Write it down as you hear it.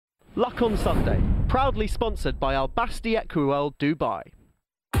Luck on Sunday, proudly sponsored by Al Basti Equiworld Dubai.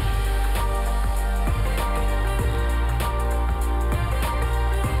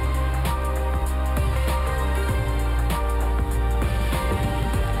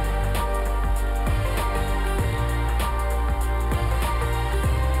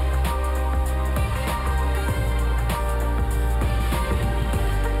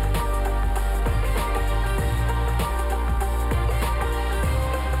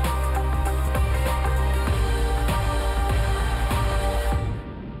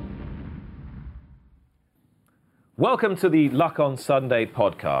 Welcome to the Luck on Sunday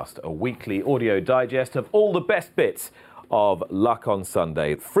podcast, a weekly audio digest of all the best bits of Luck on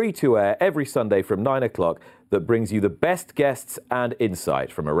Sunday, free to air every Sunday from 9 o'clock, that brings you the best guests and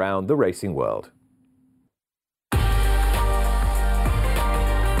insight from around the racing world.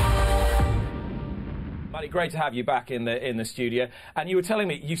 Great to have you back in the studio. And you were telling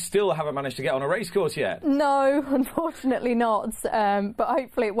me you still haven't managed to get on a racecourse yet. No, unfortunately not. But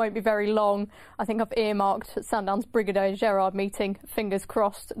hopefully it won't be very long. I think I've earmarked Sandown's Brigadier Gerard meeting. Fingers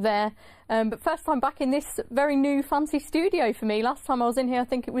crossed there. But first time back in this very new fancy studio for me. Last time I was in here, I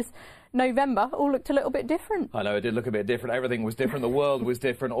think it was November. All looked a little bit different. I know, it did look a bit different. Everything was different. The world was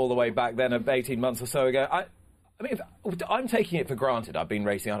different all the way back then, 18 months or so ago. I mean, I'm taking it for granted. I've been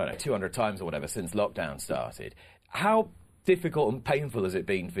racing, I don't know, 200 times or whatever since lockdown started. How difficult and painful has it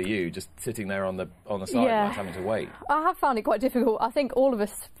been for you, just sitting there on the sidelines having to wait? I have found it quite difficult. I think all of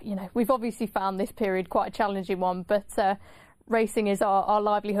us, we've obviously found this period quite a challenging one, but racing is our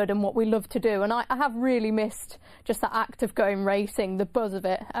livelihood and what we love to do. And I have really missed just the act of going racing, the buzz of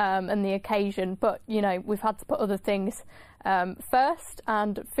it, and the occasion. But, we've had to put other things first,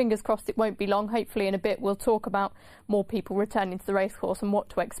 and fingers crossed it won't be long. Hopefully in a bit we'll talk about more people returning to the racecourse and what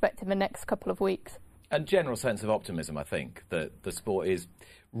to expect in the next couple of weeks. And general sense of optimism, I think, that the sport is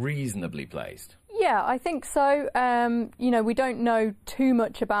reasonably placed. Yeah, I think so. We don't know too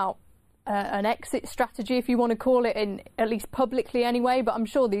much about an exit strategy, if you want to call it, in at least publicly anyway, but I'm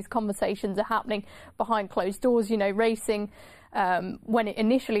sure these conversations are happening behind closed doors. Racing when it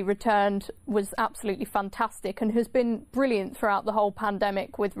initially returned was absolutely fantastic and has been brilliant throughout the whole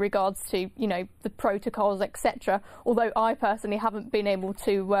pandemic with regards to the protocols, etc. Although I personally haven't been able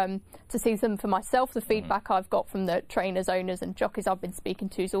to see them for myself. The feedback I've got from the trainers, owners and jockeys I've been speaking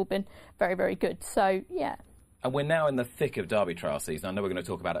to has all been very, very good. So yeah. And we're now in the thick of Derby trial season. I know we're going to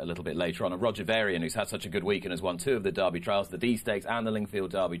talk about it a little bit later on. And Roger Varian, who's had such a good week and has won 2 of the Derby trials, the D Stakes and the Lingfield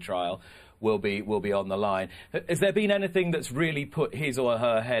Derby trial, will be on the line. Has there been anything that's really put his or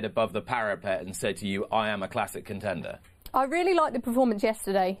her head above the parapet and said to you, I am a classic contender? I really liked the performance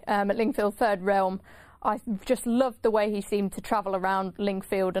yesterday at Lingfield Third Realm. I just loved the way he seemed to travel around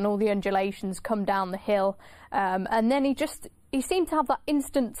Lingfield and all the undulations come down the hill. And then he seemed to have that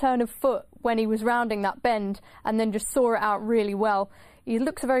instant turn of foot when he was rounding that bend and then just saw it out really well. He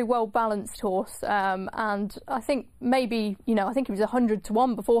looks a very well-balanced horse, and I think maybe, I think he was 100 to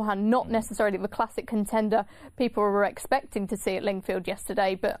 1 beforehand, not necessarily the classic contender people were expecting to see at Lingfield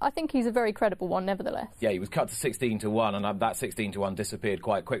yesterday, but I think he's a very credible one nevertheless. Yeah, he was cut to 16 to 1, and that 16 to 1 disappeared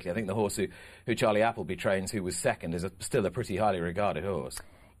quite quickly. I think the horse who Charlie Appleby trains, who was second, is still a pretty highly regarded horse.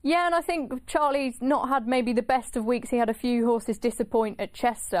 Yeah, and I think Charlie's not had maybe the best of weeks. He had a few horses disappoint at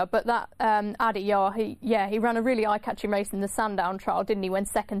Chester, but that Adiyar, he ran a really eye-catching race in the Sandown trial, didn't he? Went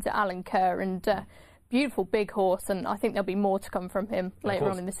second to Alan Kerr, and beautiful big horse, and I think there'll be more to come from him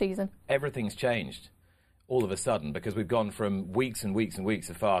later on in the season. Everything's changed all of a sudden, because we've gone from weeks and weeks and weeks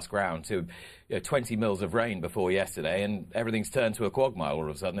of fast ground to 20 mils of rain before yesterday, and everything's turned to a quagmire all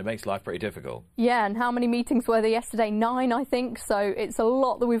of a sudden. It makes life pretty difficult. Yeah, and how many meetings were there yesterday? 9, I think, so it's a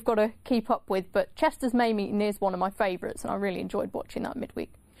lot that we've got to keep up with, but Chester's May meeting is one of my favourites, and I really enjoyed watching that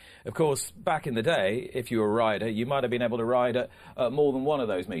midweek. Of course, back in the day, if you were a rider, you might have been able to ride at more than one of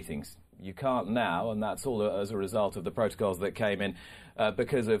those meetings. You can't now, and that's all as a result of the protocols that came in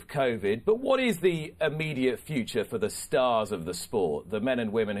because of COVID. But what is the immediate future for the stars of the sport, the men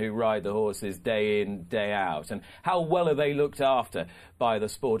and women who ride the horses day in, day out? And how well are they looked after by the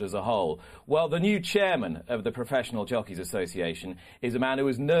sport as a whole? Well, the new chairman of the Professional Jockeys Association is a man who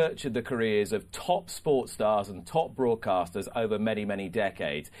has nurtured the careers of top sports stars and top broadcasters over many, many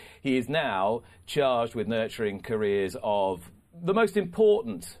decades. He is now charged with nurturing careers of the most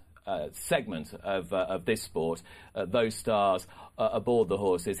important segment of this sport, those stars aboard the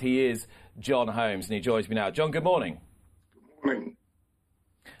horses. He is John Holmes, and he joins me now. John, good morning. Good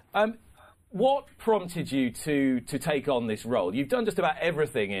morning. What prompted you to take on this role? You've done just about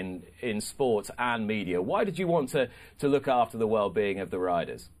everything in sports and media. Why did you want to look after the well-being of the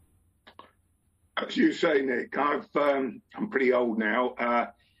riders? As you say, Nick, I'm pretty old now.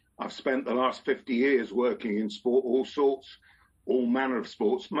 I've spent the last 50 years working in sport, all sorts, all manner of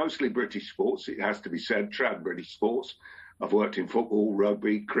sports, mostly British sports, it has to be said, trad British sports. I've worked in football,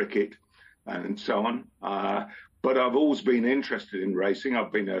 rugby, cricket, and so on. But I've always been interested in racing.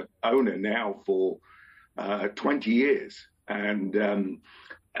 I've been an owner now for 20 years. And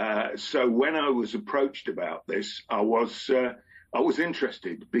so when I was approached about this, I was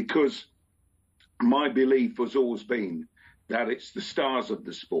interested, because my belief has always been that it's the stars of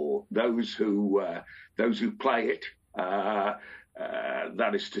the sport, those who play it.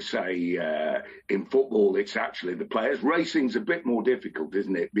 That is to say, in football, it's actually the players. Racing's a bit more difficult,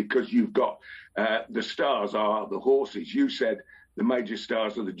 isn't it? Because you've got the stars are the horses. You said the major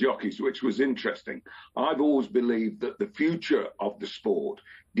stars are the jockeys, which was interesting. I've always believed that the future of the sport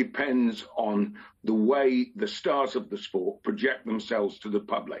depends on the way the stars of the sport project themselves to the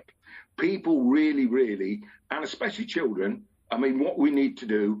public. People really, really, and especially children, I mean, what we need to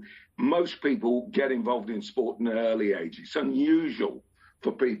do, most people get involved in sport in an early age. It's unusual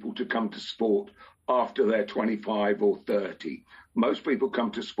for people to come to sport after they're 25 or 30. Most people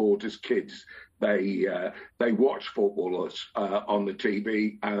come to sport as kids. They watch footballers on the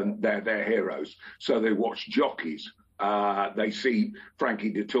TV, and they're their heroes. So they watch jockeys. They see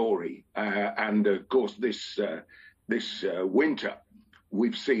Frankie Dettori. And, of course, this winter,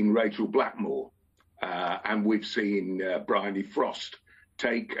 we've seen Rachel Blackmore, and we've seen Bryony Frost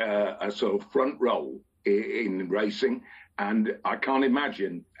take a sort of front role in racing. And I can't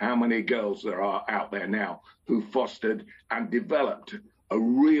imagine how many girls there are out there now who fostered and developed a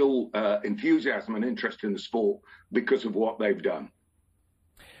real enthusiasm and interest in the sport because of what they've done.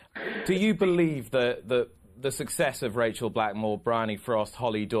 Do you believe that the success of Rachel Blackmore, Bryony Frost,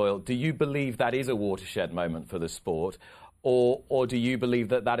 Holly Doyle, do you believe that is a watershed moment for the sport? Or do you believe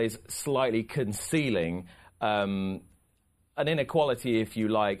that that is slightly concealing an inequality, if you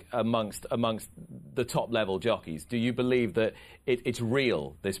like, amongst the top-level jockeys? Do you believe that it's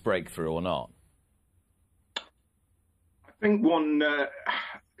real, this breakthrough, or not? I think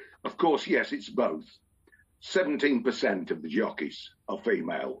of course, yes, it's both. 17% of the jockeys are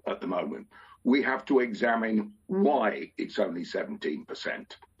female at the moment. We have to examine why it's only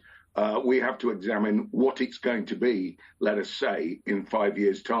 17%. We have to examine what it's going to be, let us say, in 5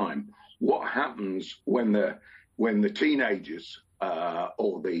 years' time. What happens when the teenagers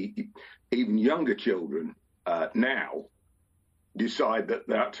or the even younger children now decide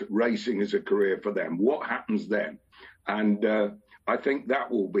that racing is a career for them? What happens then? And I think that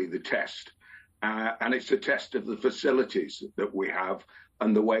will be the test. And it's a test of the facilities that we have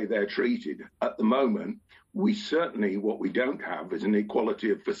and the way they're treated. At the moment, what we don't have is an equality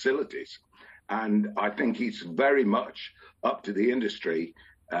of facilities. And I think it's very much up to the industry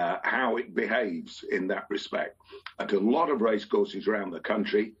how it behaves in that respect. At a lot of racecourses around the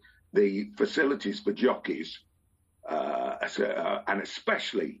country, the facilities for jockeys, and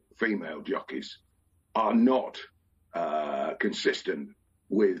especially female jockeys, are not consistent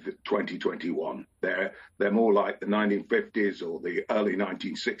with 2021. They're more like the 1950s or the early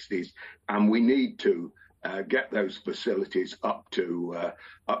 1960s, and we need to get those facilities up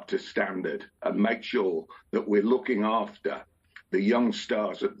to standard and make sure that we're looking after the young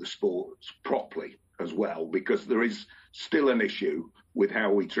stars of the sports properly as well, because there is still an issue with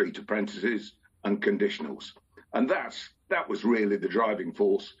how we treat apprentices and conditionals. And that was really the driving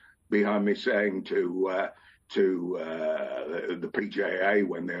force behind me saying to the PJA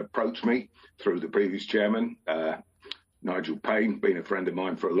when they approached me through the previous chairman, Nigel Payne, been a friend of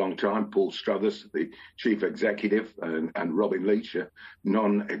mine for a long time, Paul Struthers, the chief executive, and Robin Leach, a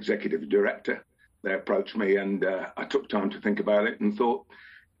non-executive director. They approached me, and I took time to think about it and thought,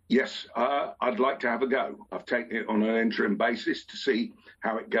 yes, I'd like to have a go. I've taken it on an interim basis to see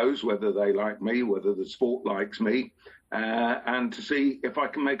how it goes, whether they like me, whether the sport likes me, and to see if I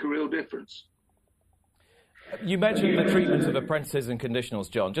can make a real difference. You mentioned the treatment of apprentices and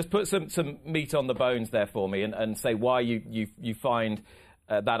conditionals, John. Just put some meat on the bones there for me and say why you find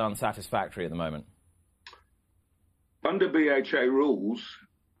that unsatisfactory at the moment. Under BHA rules,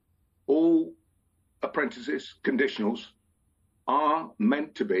 all apprentices, conditionals, are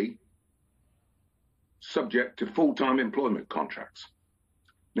meant to be subject to full-time employment contracts.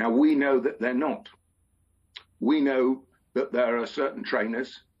 Now, we know that they're not. We know that there are certain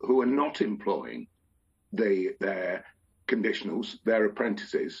trainers who are not employing their conditionals, their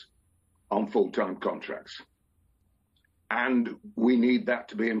apprentices, on full-time contracts. And we need that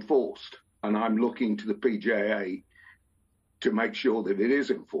to be enforced. And I'm looking to the PJA to make sure that it is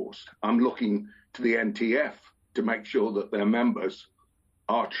enforced. I'm looking to the NTF to make sure that their members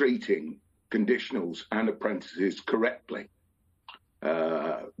are treating conditionals and apprentices correctly.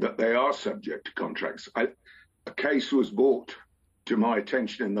 that they are subject to contracts. A case was brought to my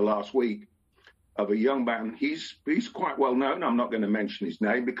attention in the last week of a young man. He's quite well known. I'm not going to mention his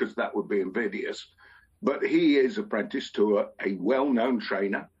name because that would be invidious, but he is apprenticed to a well-known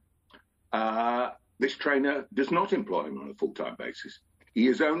trainer. This trainer does not employ him on a full-time basis. He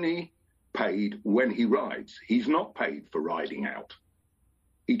is only paid when he rides. He's not paid for riding out.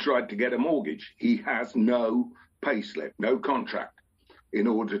 He tried to get a mortgage. He has no pay slip, no contract in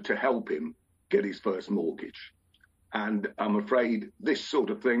order to help him get his first mortgage. And I'm afraid this sort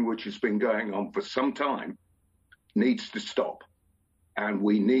of thing, which has been going on for some time, needs to stop. And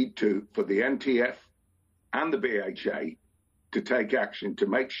we need to, for the NTF and the BHA, to take action to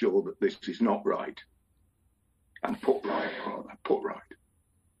make sure that this is not right. And put right.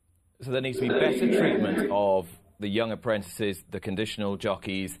 So there needs to be better treatment of the young apprentices, the conditional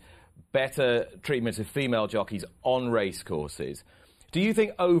jockeys, better treatment of female jockeys on race courses. Do you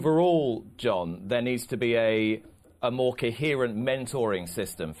think overall, John, there needs to be a more coherent mentoring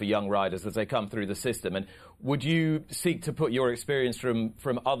system for young riders as they come through the system? And would you seek to put your experience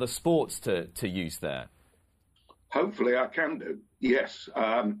from other sports to use there? Hopefully I can do, yes.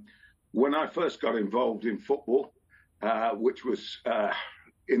 When I first got involved in football, which was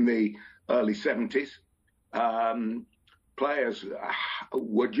in the early 70s, players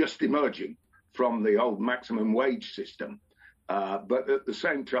were just emerging from the old maximum wage system. But at the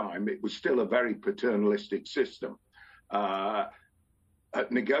same time, it was still a very paternalistic system. At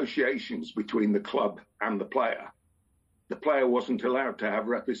negotiations between the club and the player wasn't allowed to have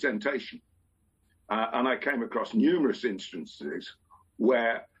representation. And I came across numerous instances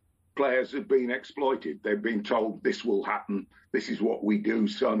where players had been exploited. They've been told, this will happen, this is what we do,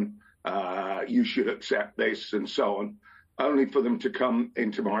 son, you should accept this, and so on, only for them to come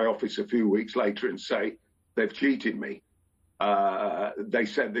into my office a few weeks later and say, they've cheated me. They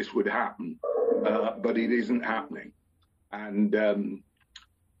said this would happen, but it isn't happening. And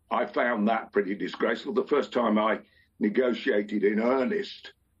I found that pretty disgraceful. The first time I negotiated in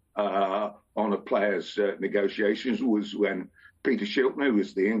earnest on a player's negotiations was when Peter Shilton, who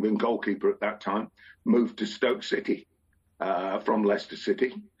was the England goalkeeper at that time, moved to Stoke City from Leicester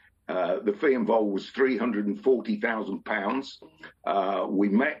City. The fee involved was £340,000. We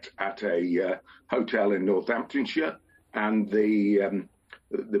met at a hotel in Northamptonshire, and the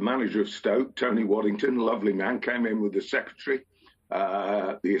manager of Stoke, Tony Waddington, lovely man, came in with the secretary,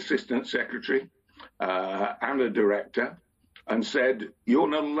 the assistant secretary, and a director, and said, "You're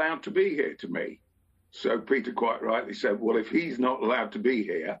not allowed to be here," to me. So Peter quite rightly said, well, if he's not allowed to be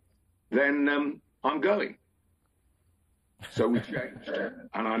here, then I'm going. So we changed,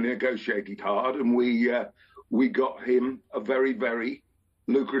 and I negotiated hard, and we got him a very, very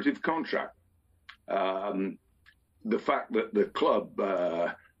lucrative contract. The fact that the club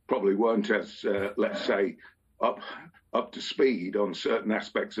probably weren't as, let's say, up to speed on certain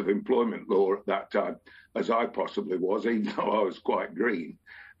aspects of employment law at that time as I possibly was, even though I was quite green,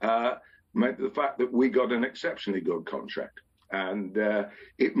 meant the fact that we got an exceptionally good contract, and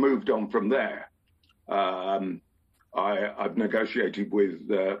it moved on from there. I've negotiated with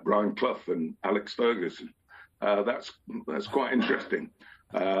Brian Clough and Alex Ferguson. That's quite interesting.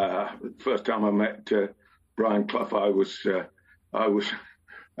 First time I met Brian Clough, I was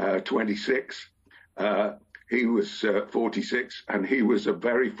 26. He was 46, and he was a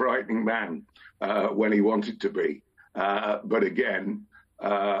very frightening man when he wanted to be. But again,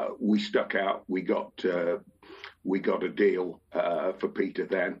 we stuck out. We got a deal for Peter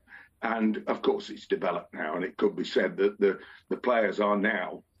then, and of course it's developed now. And it could be said that the players are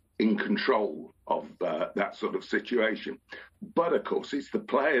now in control of that sort of situation. But of course, it's the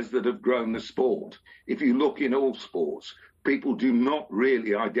players that have grown the sport. If you look in all sports, people do not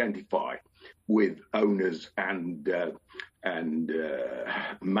really identify with owners and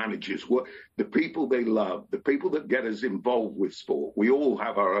managers. The people they love, the people that get us involved with sport. We all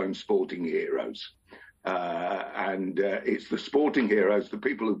have our own sporting heroes. And it's the sporting heroes, the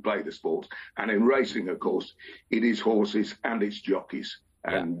people who play the sport. And in racing, of course, it is horses and it's jockeys.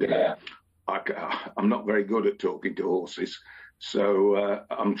 And I'm not very good at talking to horses, so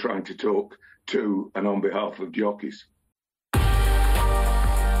I'm trying to talk to and on behalf of jockeys.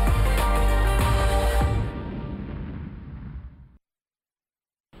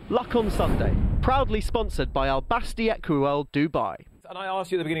 Luck on Sunday, proudly sponsored by Al Basti Equiworld Dubai. And I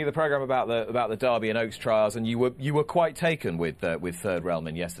asked you at the beginning of the programme about the Derby and Oaks trials, and you were quite taken with Third Realm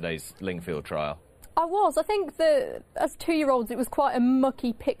in yesterday's Lingfield trial. I was. I think that as 2-year-olds, it was quite a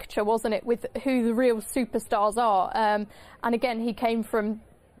mucky picture, wasn't it, with who the real superstars are. And again, he came from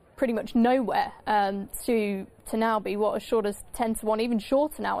pretty much nowhere to now be as short as 10-1, even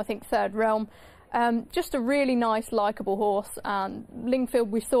shorter now, I think, Third Realm. Just a really nice, likeable horse. And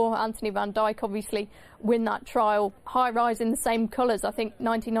Lingfield, we saw Anthony Van Dyke obviously win that trial. High Rise in the same colours, I think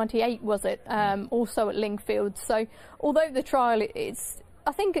 1998 was it, also at Lingfield. So although the trial,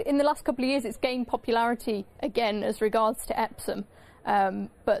 I think in the last couple of years it's gained popularity again as regards to Epsom.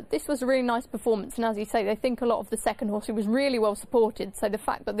 But this was a really nice performance, and as you say, they think a lot of the second horse, who was really well supported. So the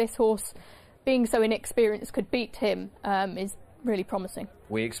fact that this horse, being so inexperienced, could beat him is really promising.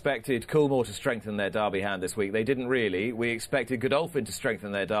 We expected Coolmore to strengthen their Derby hand this week. They didn't really. We expected Godolphin to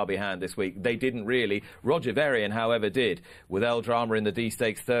strengthen their Derby hand this week. They didn't really. Roger Varian, however, did. With El Drama in the D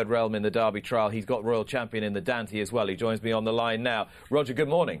Stakes, Third Realm in the Derby trial. He's got Royal Champion in the Dante as well. He joins me on the line now. Roger, good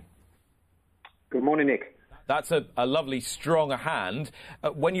morning. Good morning, Nick. That's a lovely, strong hand.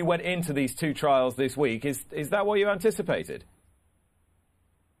 When you went into these two trials this week, is that what you anticipated?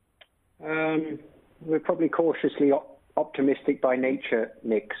 We're probably cautiously optimistic by nature,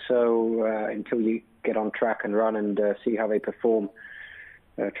 Nick. So until you get on track and run and see how they perform,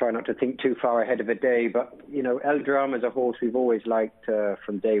 try not to think too far ahead of a day. But, you know, El Drama is a horse we've always liked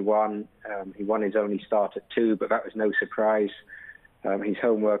from day one. He won his only start at 2, but that was no surprise. His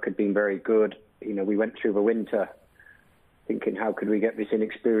homework had been very good. You know, we went through the winter thinking, how could we get this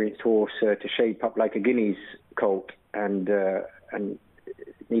inexperienced horse to shape up like a Guineas colt, and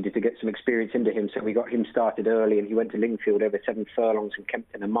needed to get some experience into him. So we got him started early, and he went to Lingfield over 7 furlongs and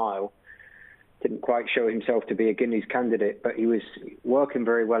Kempton a mile. Didn't quite show himself to be a Guineas candidate, but he was working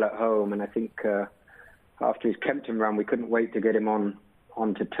very well at home. And I think after his Kempton run, we couldn't wait to get him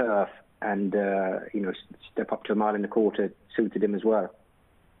onto turf, and step up to 1.25 miles suited him as well.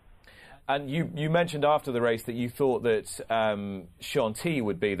 And you mentioned after the race that you thought that Chantilly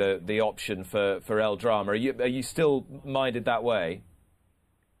would be the option for El Drama. Are you still minded that way?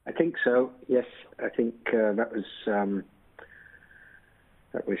 I think so. Yes, I think that was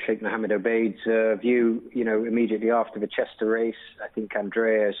Sheikh Mohammed Obeid's view. You know, immediately after the Chester race, I think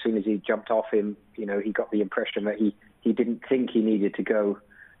Andrea, as soon as he jumped off him, you know, he got the impression that he didn't think he needed to go,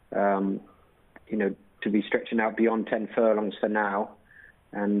 to be stretching out beyond 10 furlongs for now.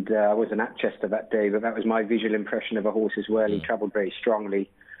 And I wasn't at Chester that day, but that was my visual impression of a horse as well. He travelled very strongly,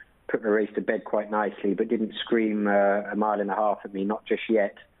 put the race to bed quite nicely, but didn't scream 1.5 miles at me, not just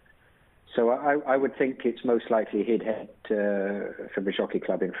yet. So I would think it's most likely he'd head for the Jockey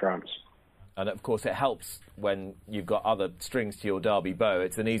Club in France. And, of course, it helps when you've got other strings to your Derby bow.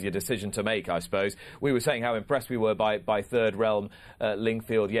 It's an easier decision to make, I suppose. We were saying how impressed we were by Third Realm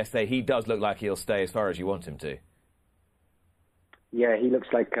Lingfield yesterday. He does look like he'll stay as far as you want him to. Yeah, he looks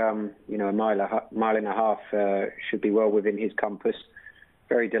like, a mile and a half should be well within his compass.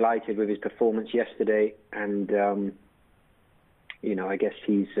 Very delighted with his performance yesterday. And, I guess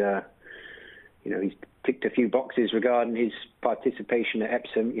he's ticked a few boxes regarding his participation at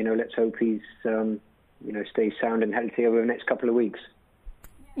Epsom. You know, let's hope he's, stays sound and healthy over the next couple of weeks.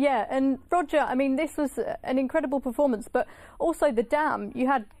 Yeah, and Roger, I mean, this was an incredible performance, but also the Dam. You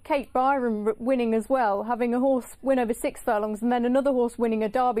had Kate Byron winning as well, having a horse win over 6 furlongs and then another horse winning a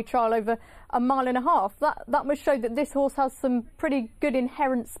Derby trial over 1.5 miles. That must show that this horse has some pretty good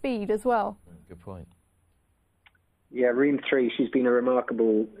inherent speed as well. Good point. Yeah, Ream 3, she's been a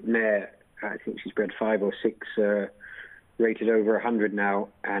remarkable mare. I think she's bred 5 or 6, rated over 100 now.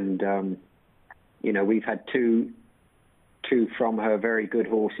 And, we've had two from her very good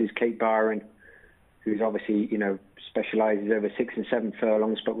horses. Kate Byron, who's obviously, specialises over 6 and 7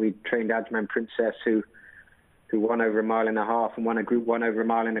 furlongs, but we trained Ajman Princess, who won over 1.5 miles and won a Group 1 over 1.25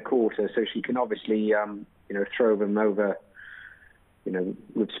 miles. So she can obviously, throw them over,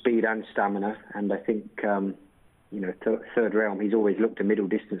 with speed and stamina. And I think, Third Realm, he's always looked a middle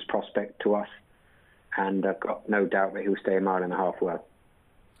distance prospect to us. And I've got no doubt that he'll stay 1.5 miles well.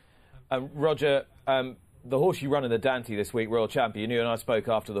 Roger, the horse you run in the Dante this week, Royal Champion, you and I spoke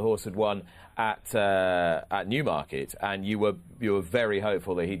after the horse had won at Newmarket, and you were very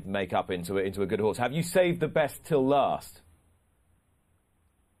hopeful that he'd make up into a good horse. Have you saved the best till last?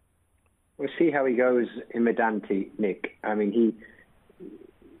 We'll see how he goes in the Dante, Nick. I mean,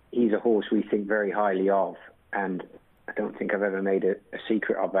 he's a horse we think very highly of, and I don't think I've ever made a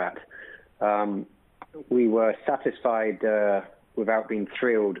secret of that. We were satisfied without being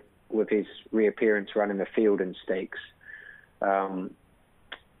thrilled with his reappearance running the Fielden Stakes.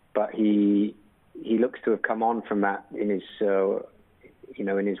 But he looks to have come on from that in his,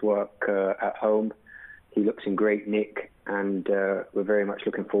 in his work at home. He looks in great nick, and we're very much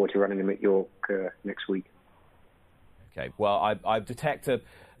looking forward to running him at York next week. Okay, well, I detect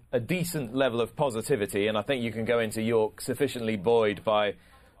a decent level of positivity, and I think you can go into York sufficiently buoyed by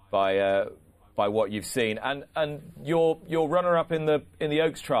by what you've seen, and your runner-up in the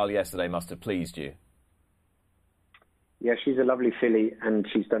Oaks trial yesterday must have pleased you. Yeah, she's a lovely filly, and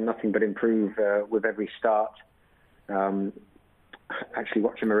she's done nothing but improve with every start. Actually,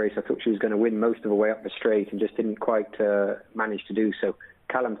 watching her race, I thought she was going to win most of the way up the straight and just didn't quite manage to do so.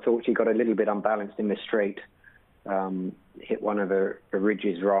 Callum thought she got a little bit unbalanced in the straight, hit one of the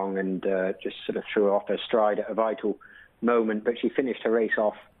ridges wrong and just sort of threw off her stride at a vital moment. But she finished her race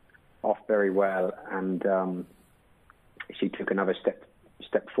off very well, and she took another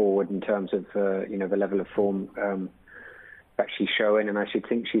step forward in terms of the level of form that she's showing. And I should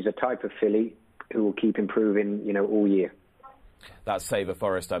think she's a type of filly who will keep improving, all year. That's Savour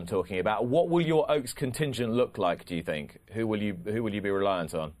Forest I'm talking about. What will your Oaks contingent look like, do you think? Who will you be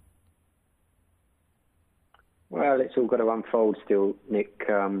reliant on? Well, it's all got to unfold still, Nick.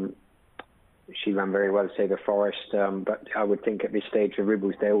 She ran very well, Savour Forest, but I would think at this stage the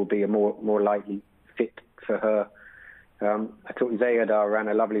Ribblesdale will be a more likely fit for her. I thought Zayadar ran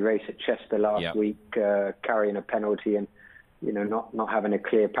a lovely race at Chester last week, carrying a penalty and not having a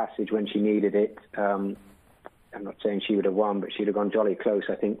clear passage when she needed it. I'm not saying she would have won, but she'd have gone jolly close.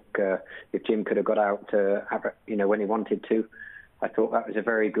 I think if Jim could have got out to have it, when he wanted to, I thought that was a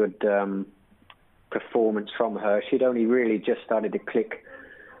very good performance from her. She'd only really just started to click,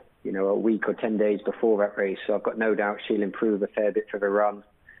 a week or 10 days before that race. So I've got no doubt she'll improve a fair bit for the run.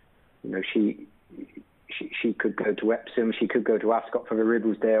 She could go to Epsom. She could go to Ascot for the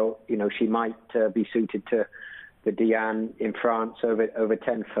Ribblesdale. She might be suited to the Diane in France over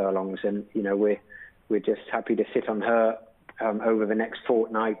 10 furlongs. And, we're just happy to sit on her over the next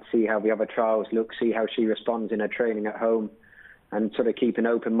fortnight, see how the other trials look, see how she responds in her training at home, and sort of keep an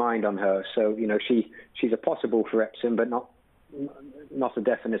open mind on her. So, she's a possible for Epsom, but not a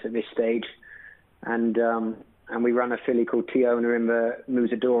definite at this stage. And we run a filly called Tiona in the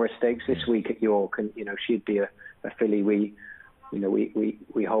Musadora Stakes this week at York, and she'd be a filly we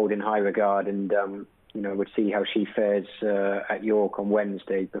hold in high regard, and would see how she fares at York on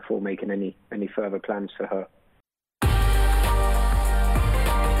Wednesday before making any further plans for her.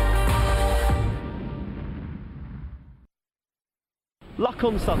 Luck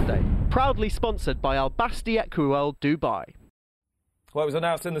on Sunday, proudly sponsored by Al Basti Equiworld Dubai. Well, it was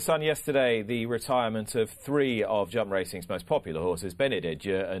announced in The Sun yesterday the retirement of three of jump racing's most popular horses,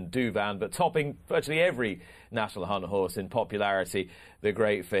 Benedidja and Douvan, but topping virtually every National Hunt horse in popularity, the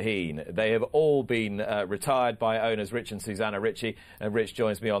Great Fahine. They have all been retired by owners Rich and Susanna Ritchie, and Rich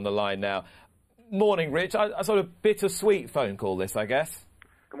joins me on the line now. Morning, Rich. A sort of bittersweet phone call this, I guess.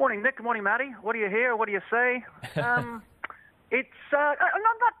 Good morning, Nick. Good morning, Maddie. What do you hear? What do you say? It's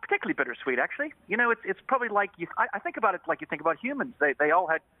not particularly bittersweet, actually. It's probably like I think about it like you think about humans. They all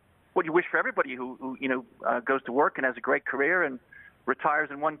had what you wish for everybody who goes to work and has a great career and retires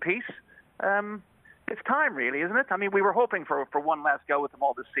in one piece. It's time, really, isn't it? I mean, we were hoping for one last go with them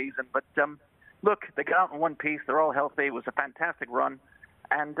all this season, but look, they got out in one piece. They're all healthy. It was a fantastic run,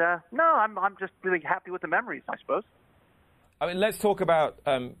 and I'm just really happy with the memories, I suppose. I mean, let's talk about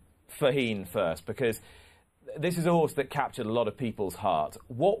Fahine first, because this is a horse that captured a lot of people's heart.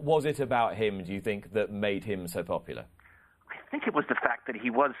 What was it about him, do you think, that made him so popular? I think it was the fact that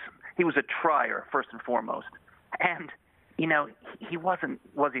he was a trier, first and foremost. And, he was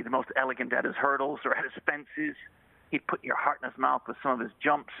he the most elegant at his hurdles or at his fences? He'd put your heart in his mouth with some of his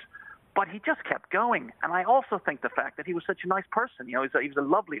jumps. But he just kept going. And I also think the fact that he was such a nice person. He was a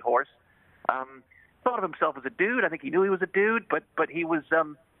lovely horse. Thought of himself as a dude. I think he knew he was a dude, but he was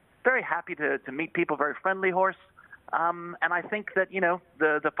very happy to meet people, very friendly horse. And I think that,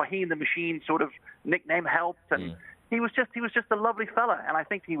 the Fahine, the machine sort of nickname helped. And he was just a lovely fella. And I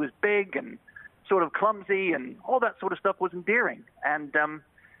think he was big and sort of clumsy, and all that sort of stuff was endearing. And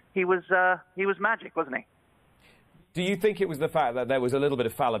he was magic, wasn't he? Do you think it was the fact that there was a little bit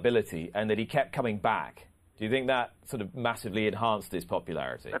of fallibility and that he kept coming back? Do you think that sort of massively enhanced his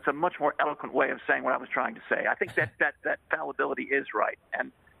popularity? That's a much more eloquent way of saying what I was trying to say. I think that fallibility is right.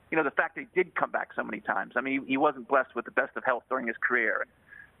 And the fact that he did come back so many times. I mean, he wasn't blessed with the best of health during his career.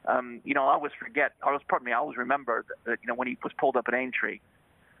 I always remember that when he was pulled up at Aintree,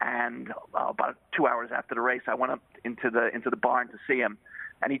 and about 2 hours after the race, I went up into the barn to see him,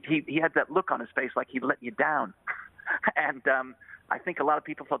 and he had that look on his face like he'd let you down. And I think a lot of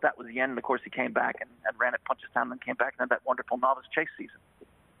people thought that was the end. And of course, he came back and ran at Punchestown, and came back and had that wonderful novice chase season.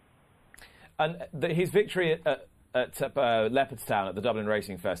 And his victory at Leopardstown at the Dublin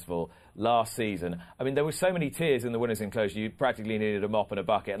Racing Festival last season, I mean, there were so many tears in the winner's enclosure, you practically needed a mop and a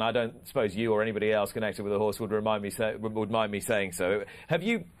bucket, and I don't suppose you or anybody else connected with the horse would mind me saying so. Have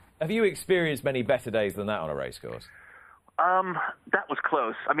you experienced many better days than that on a racecourse? That was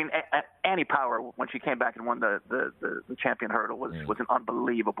close. I mean, Annie Power, when she came back and won the champion hurdle, was an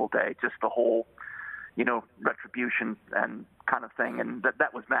unbelievable day. Just the whole, retribution and kind of thing, and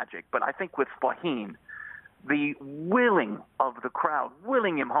that was magic. But I think with Fahine, the willing of the crowd,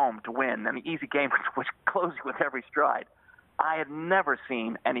 willing him home to win, and the easy game was closing with every stride. I had never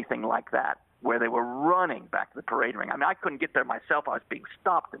seen anything like that, where they were running back to the parade ring. I mean, I couldn't get there myself. I was being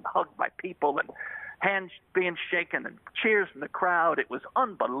stopped and hugged by people and hands being shaken and cheers from the crowd. It was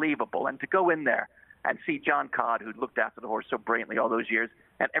unbelievable. And to go in there and see John Codd, who looked after the horse so brilliantly all those years,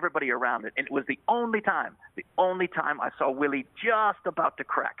 and everybody around it. And it was the only time I saw Willie just about to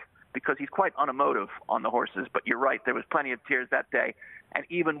crack, because he's quite unemotive on the horses. But you're right, there was plenty of tears that day, and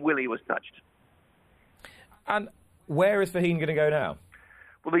even Willie was touched. And where is Fahine going to go now?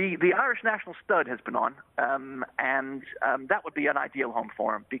 Well, the Irish National Stud has been on, and that would be an ideal home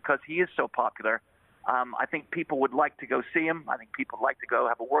for him, because he is so popular. I think people would like to go see him. I think people would like to go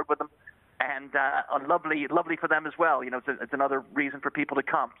have a word with him. And lovely for them as well. It's another reason for people to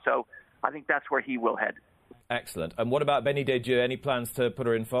come. So I think that's where he will head. Excellent. And what about Benny Des Dieux? Any plans to put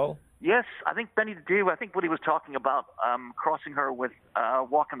her in foal? Yes, I think Benny Des Dieux, I think what he was talking about, crossing her with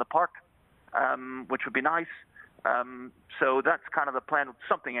Walk in the Park, which would be nice. So that's kind of the plan.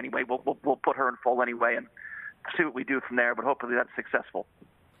 Something anyway. We'll put her in foal anyway and see what we do from there. But hopefully that's successful.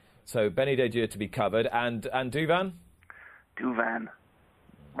 So Benny Des Dieux to be covered, and Douvan? Douvan,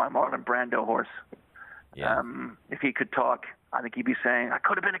 my Marlon Brando horse. Yeah. If he could talk, I think he'd be saying, "I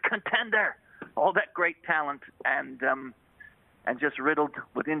could have been a contender." All that great talent and just riddled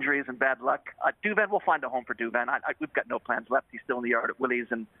with injuries and bad luck. Douvan, we'll find a home for Douvan. We've got no plans left. He's still in the yard at Willie's,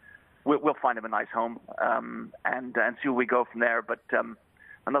 and we'll find him a nice home and see where we go from there. But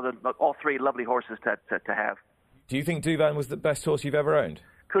all three lovely horses to have. Do you think Douvan was the best horse you've ever owned?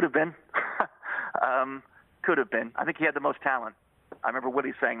 Could have been. Could have been. I think he had the most talent. I remember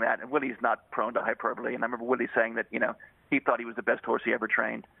Willie saying that, and Willie's not prone to hyperbole. And I remember Willie saying that he thought he was the best horse he ever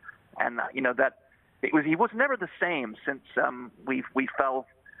trained, and that he was never the same since we fell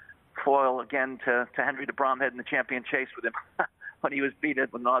foil again to Henry de Bromhead in the champion chase with him when he was beat as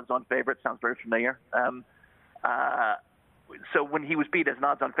an odds-on favorite. Sounds very familiar. So when he was beat as an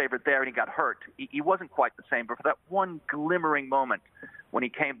odds-on favorite there and he got hurt, he wasn't quite the same. But for that one glimmering moment when he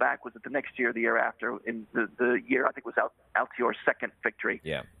came back, was it the next year or the year after, in the year, I think it was Altior's second victory.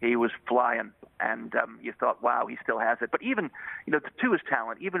 Yeah. He was flying, and you thought, wow, he still has it. But even, to his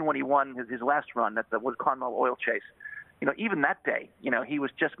talent, even when he won his last run at the Clonmel Oil Chase, even that day, he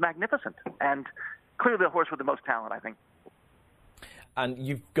was just magnificent. And clearly the horse with the most talent, I think. And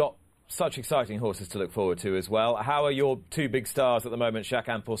you've got such exciting horses to look forward to as well. How are your two big stars at the moment,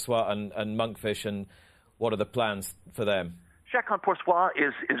 Chacun Pour Soi and Monkfish, and what are the plans for them? Chacun Pour Soi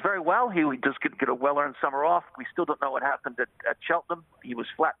is very well. He does get a well-earned summer off. We still don't know what happened at Cheltenham. He was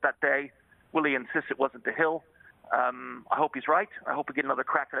flat that day. Willie insists it wasn't the hill. I hope he's right. I hope we get another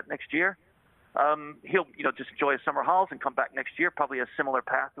crack at it next year. He'll just enjoy his summer hauls and come back next year, probably a similar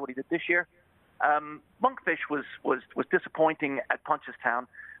path to what he did this year. Monkfish was disappointing at Punchestown.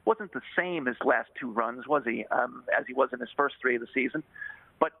 Wasn't the same as last two runs, was he? As he was in his first three of the season.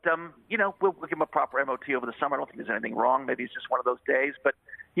 But we'll give him a proper MOT over the summer. I don't think there's anything wrong. Maybe it's just one of those days. But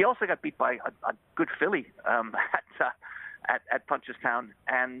he also got beat by a good filly at Punchestown,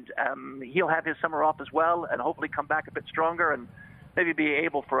 and he'll have his summer off as well, and hopefully come back a bit stronger, and maybe be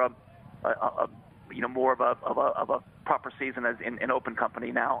able for a more of a proper season as in open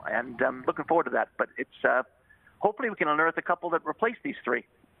company now. And looking forward to that. But it's hopefully we can unearth a couple that replace these three.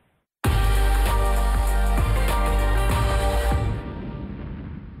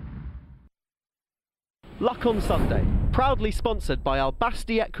 Luck on Sunday, proudly sponsored by Al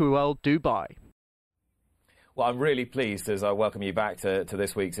Basti Equiworld Dubai. Well, I'm really pleased as I welcome you back to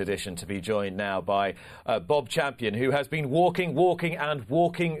this week's edition to be joined now by Bob Champion, who has been walking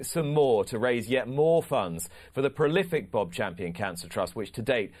some more to raise yet more funds for the prolific Bob Champion Cancer Trust, which to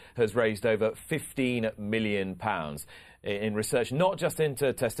date has raised over £15 million in research, not just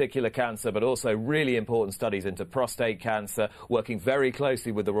into testicular cancer, but also really important studies into prostate cancer, working very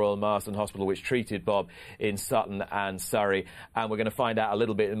closely with the Royal Marsden Hospital, which treated Bob in Sutton and Surrey. And we're going to find out a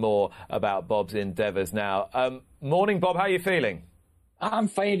little bit more about Bob's endeavours now. Morning, Bob. How are you feeling? I'm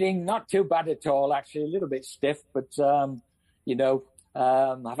feeling not too bad at all, actually. A little bit stiff, but, I've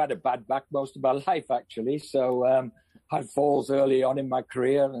had a bad back most of my life, actually. So had falls early on in my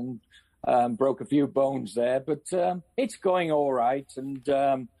career and broke a few bones there, but it's going all right. And,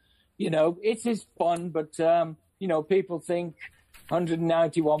 it is fun, but, people think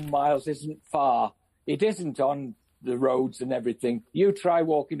 191 miles isn't far. It isn't on the roads and everything. You try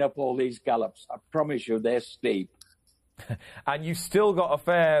walking up all these gallops. I promise you they're steep. And you've still got a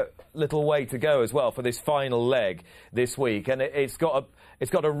fair little way to go as well for this final leg this week, and it's got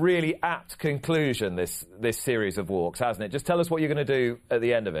a really apt conclusion, this series of walks, hasn't it? Just tell us what you're going to do at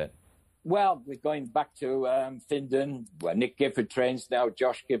the end of it. Well, we're going back to Findon, where Nick Gifford trains now.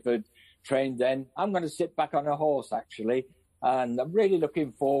 Josh Gifford trained then. I'm going to sit back on a horse, actually, and I'm really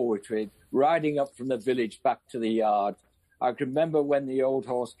looking forward to it, riding up from the village back to the yard. I can remember when the old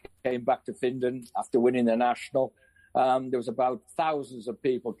horse came back to Findon after winning the National. There was about thousands of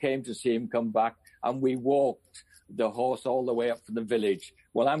people came to see him come back, and we walked the horse all the way up from the village.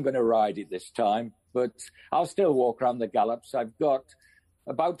 Well, I'm going to ride it this time, but I'll still walk around the gallops. I've got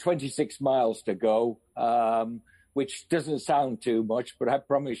about 26 miles to go, which doesn't sound too much, but I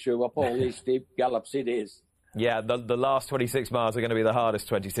promise you, up all these steep gallops, it is. Yeah, the last 26 miles are going to be the hardest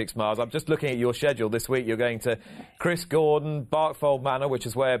 26 miles. I'm just looking at your schedule this week. You're going to Chris Gordon, Barkfold Manor, which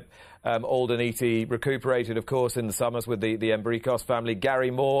is where Alden Eaty recuperated, of course, in the summers with the Embricos family.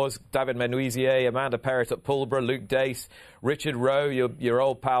 Gary Moores, David Menuisier, Amanda Perrott at Pulborough, Luke Dace, Richard Rowe, your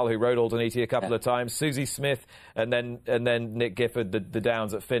old pal who rode Alden Eaty a couple of times, Susie Smith, and then Nick Gifford, the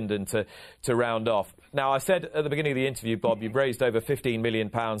Downs at Findon to round off. Now, I said at the beginning of the interview, Bob, you've raised over £15 million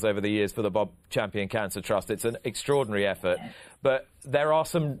over the years for the Bob Champion Cancer Trust. It's an extraordinary effort, but there are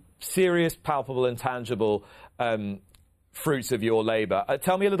some serious, palpable and tangible fruits of your labour.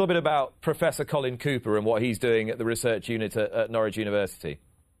 Tell me a little bit about Professor Colin Cooper and what he's doing at the research unit at Norwich University.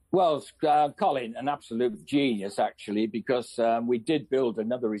 Well, Colin, an absolute genius, actually, because we did build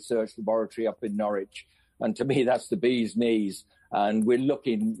another research laboratory up in Norwich. And to me, that's the bee's knees. And we're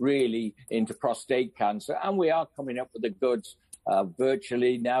looking really into prostate cancer. And we are coming up with the goods.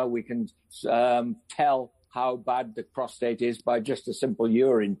 Virtually now we can tell how bad the prostate is by just a simple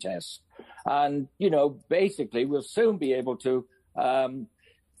urine test. And, basically we'll soon be able to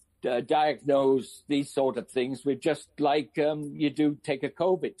diagnose these sort of things with just like you do take a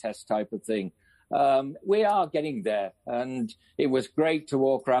COVID test type of thing. We are getting there. And it was great to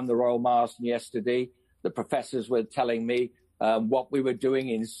walk around the Royal Marsden yesterday. The professors were telling me what we were doing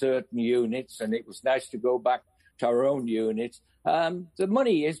in certain units, and it was nice to go back to our own unit. The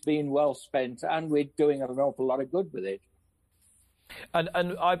money is being well spent, and we're doing an awful lot of good with it. And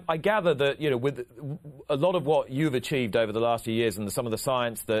I gather that, with a lot of what you've achieved over the last few years and some of the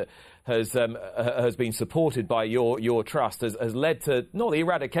science that has been supported by your trust has led to not the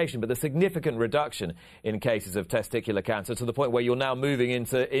eradication but the significant reduction in cases of testicular cancer, to the point where you're now moving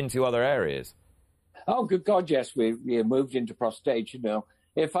into other areas. Oh, good God, yes, we moved into prostate,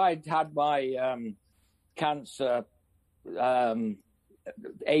 If I'd had my cancer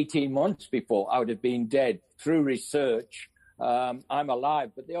 18 months before, I would have been dead. Through research, I'm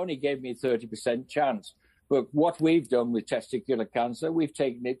alive, but they only gave me a 30% chance. But what we've done with testicular cancer, we've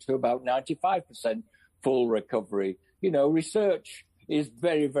taken it to about 95% full recovery. Research is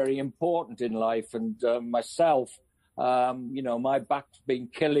very, very important in life. And myself, my back's been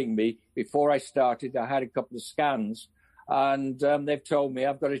killing me. Before I started, I had a couple of scans, and they've told me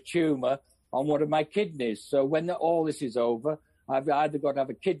I've got a tumour on one of my kidneys. So when all this is over, I've either got to have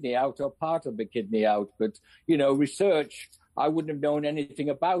a kidney out or part of the kidney out. But, research, I wouldn't have known anything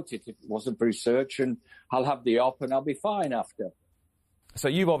about it if it wasn't for research, and I'll have the op and I'll be fine after. So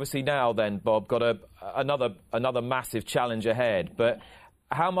you've obviously now then, Bob, got another massive challenge ahead. But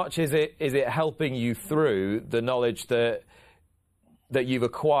how much is it helping you through the knowledge that you've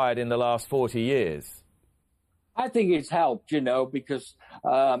acquired in the last 40 years? I think it's helped, because,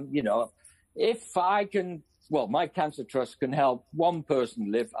 if I can, my Cancer Trust can help one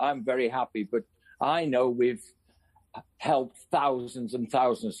person live, I'm very happy. But I know we've helped thousands and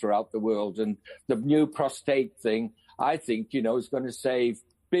thousands throughout the world. And the new prostate thing, I think, is going to save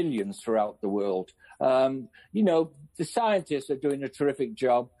billions throughout the world. The scientists are doing a terrific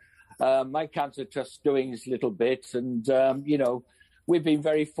job. My Cancer Trust's doing his little bit. And, we've been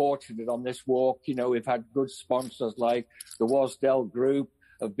very fortunate on this walk. We've had good sponsors like the Wasdell Group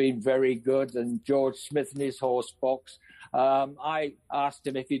have been very good, and George Smith and his horse box. I asked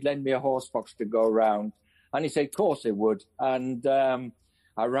him if he'd lend me a horse box to go around, and he said, of course he would. And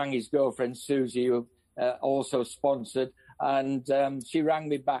I rang his girlfriend, Susie, who also sponsored, and she rang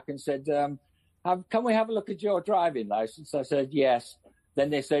me back and said, can we have a look at your driving licence? I said, yes.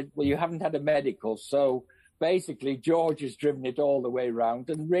 Then they said, well, you haven't had a medical. So basically, George has driven it all the way round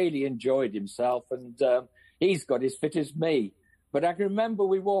and really enjoyed himself, and he's got as fit as me. But I can remember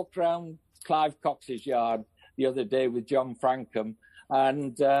we walked around Clive Cox's yard the other day with John Frankham,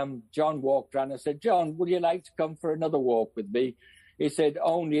 and John walked around and said, John, would you like to come for another walk with me? He said,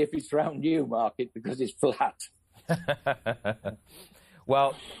 only if it's around Newmarket, because it's flat.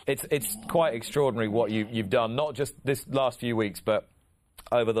 Well, it's quite extraordinary what you've done, not just this last few weeks, but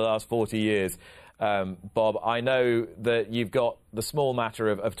over the last 40 years. Bob, I know that you've got the small matter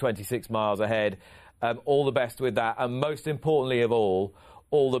of 26 miles ahead. All the best with that, and most importantly of all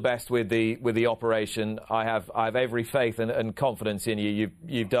the best with the operation. I have every faith and confidence in you.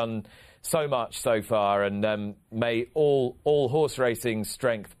 You've done so much so far, and may all horse racing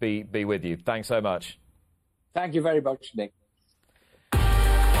strength be with you. Thanks so much. Thank you very much, Nick.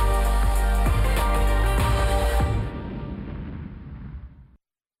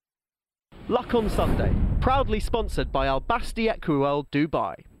 Luck on Sunday, proudly sponsored by Al Basti Equiworld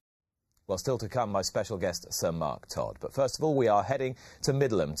Dubai. Well, still to come, my special guest, Sir Mark Todd. But first of all, we are heading to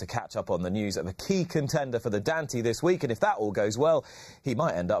Middleham to catch up on the news of a key contender for the Dante this week. And if that all goes well, he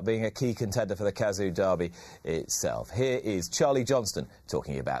might end up being a key contender for the Cazoo Derby itself. Here is Charlie Johnston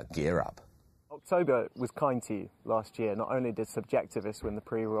talking about Gear Up. October was kind to you last year. Not only did Subjectivist win the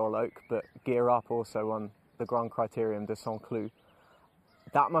Prix Royal Oak, but Gear Up also won the Grand Criterium de Saint-Cloud.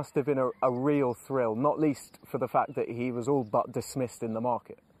 That must have been a real thrill, not least for the fact that he was all but dismissed in the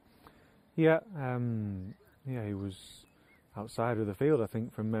market. Yeah, he was outside of the field, I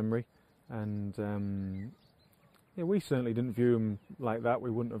think, from memory, and we certainly didn't view him like that.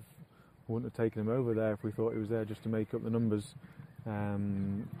 We wouldn't have taken him over there if we thought he was there just to make up the numbers.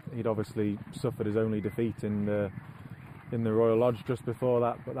 He'd obviously suffered his only defeat in the Royal Lodge just before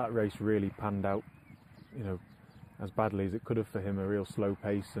that, but that race really panned out, as badly as it could have for him. A real slow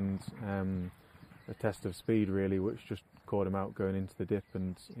pace and a test of speed, really, which just caught him out going into the dip,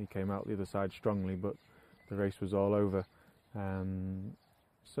 and he came out the other side strongly, but the race was all over.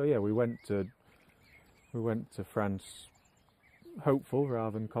 So yeah, we went to France hopeful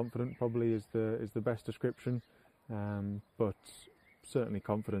rather than confident, probably is the best description, but certainly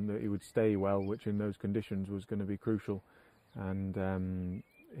confident that he would stay well, which in those conditions was going to be crucial. And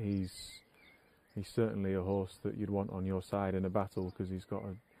he's certainly a horse that you'd want on your side in a battle, because he's got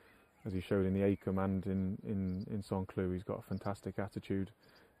as he showed in the Acomb and in Saint-Cloud, he's got a fantastic attitude,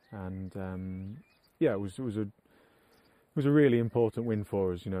 and it was a really important win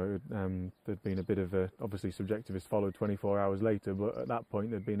for us. There'd been a bit of obviously Subjectivist followed 24 hours later, but at that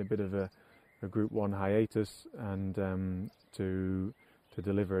point there'd been a bit of a Group 1 hiatus, and to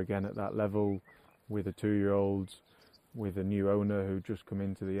deliver again at that level with a 2-year-old, with a new owner who'd just come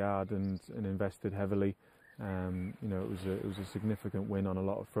into the yard and invested heavily. It was a significant win on a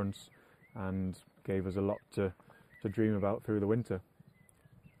lot of fronts, and gave us a lot to dream about through the winter.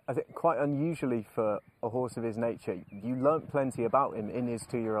 I think quite unusually for a horse of his nature, you learnt plenty about him in his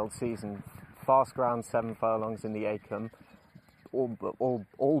 2-year-old season. Fast ground, 7 furlongs in the Acomb,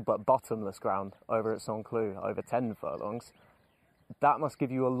 all but bottomless ground over at Saint-Cloud, over 10 furlongs. That must give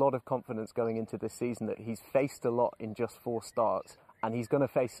you a lot of confidence going into this season, that he's faced a lot in just 4 starts, and he's going to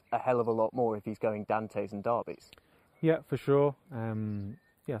face a hell of a lot more if he's going Dantes and Derbies. Yeah, for sure.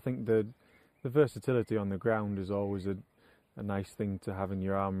 I think the versatility on the ground is always a nice thing to have in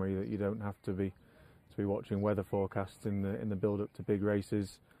your armoury, that you don't have to be watching weather forecasts in the build up to big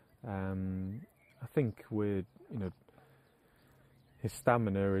races. I think his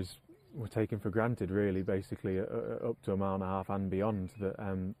stamina we're taken for granted, really, basically up to 1.5 miles and beyond.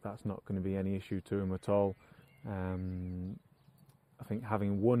 That's not going to be any issue to him at all. I think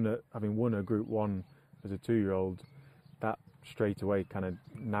having won a Group 1 as a 2-year-old, that straight away kind of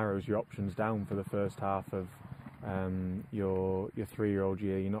narrows your options down for the first half of your 3-year-old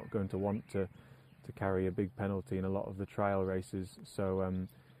year. You're not going to want to carry a big penalty in a lot of the trial races. So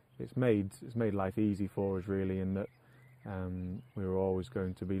it's made life easy for us, really, in that we were always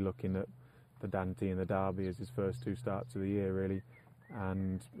going to be looking at the Dante and the Derby as his first 2 starts of the year, really.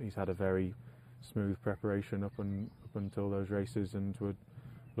 And he's had a very smooth preparation up until those races, and we're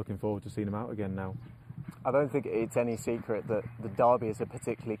looking forward to seeing him out again now. I don't think it's any secret that the Derby is a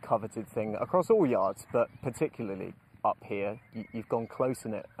particularly coveted thing across all yards, but particularly up here. You've gone close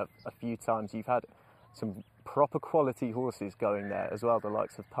in it a few times. You've had some proper quality horses going there as well, the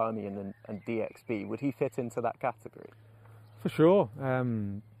likes of Permian and DXB. Would he fit into that category? For sure.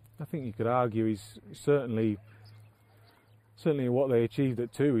 I think you could argue he's certainly what they achieved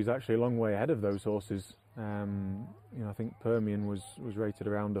at 2. He's actually a long way ahead of those horses. I think Permian was rated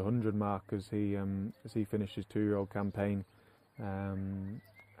around 100 mark as he finished his 2-year-old campaign, and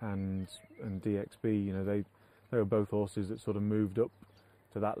DXB. They were both horses that sort of moved up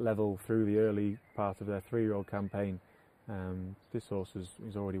to that level through the early part of their 3-year-old campaign. This horse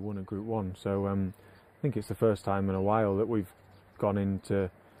he's already won a Group 1, so I think it's the first time in a while that we've gone into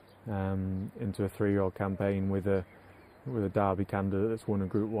a 3-year-old campaign with a Derby candidate that's won a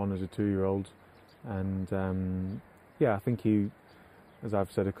Group 1 as a 2-year-old. And I think he as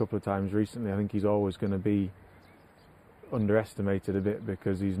I've said a couple of times recently, I think he's always going to be underestimated a bit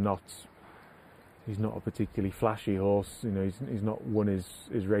because he's not a particularly flashy horse. You know, he's not won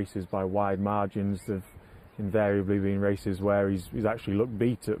his races by wide margins. They've invariably been races where he's actually looked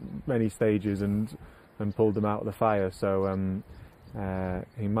beat at many stages and pulled them out of the fire. So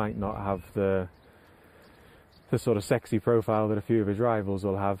he might not have the sort of sexy profile that a few of his rivals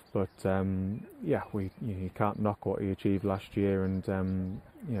will have, but yeah, you can't knock what he achieved last year, and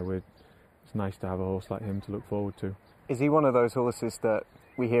it's nice to have a horse like him to look forward to. Is he one of those horses that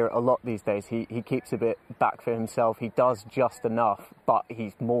we hear a lot these days? He keeps a bit back for himself. He does just enough, but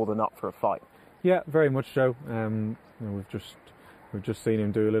he's more than up for a fight. Yeah, very much so. We've just seen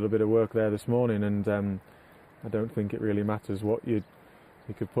him do a little bit of work there this morning, and I don't think it really matters what you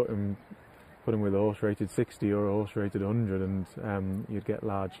could put him with a horse rated 60 or a horse rated 100, and you'd get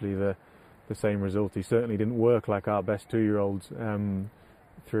largely the same result. He certainly didn't work like our best 2-year-olds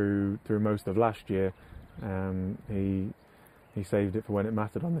through most of last year. He saved it for when it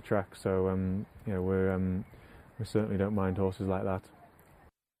mattered on the track. So we certainly don't mind horses like that.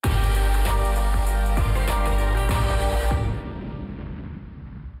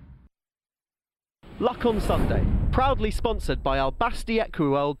 Luck on Sunday, proudly sponsored by Al Basti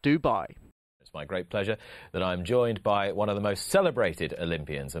Equiworld Dubai. It's my great pleasure that I'm joined by one of the most celebrated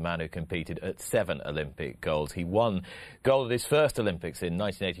Olympians, a man who competed at 7 Olympic golds. He won gold at his first Olympics in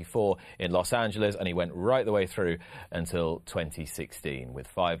 1984 in Los Angeles, and he went right the way through until 2016 with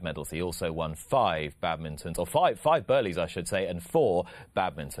 5 medals. He also won 5 badmintons, or 5 Burleys, I should say, and 4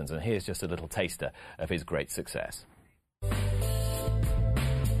 badmintons. And here's just a little taster of his great success.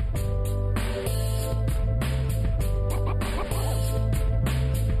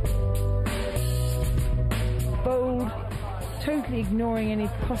 Bold, totally ignoring any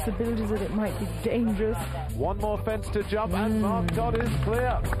possibilities that it might be dangerous. One more fence to jump and Mark Todd is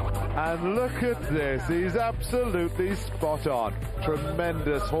clear. And look at this, he's absolutely spot on.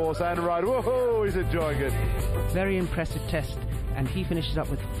 Tremendous horse and ride. Woohoo, he's enjoying it. Very impressive test, and he finishes up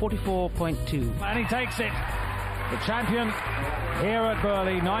with 44.2. And he takes it. The champion here at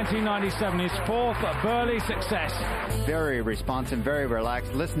Burghley, 1997, his 4th Burghley success. Very responsive, very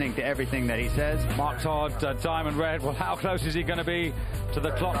relaxed, listening to everything that he says. Mark Todd, Diamond Red. Well, how close is he going to be to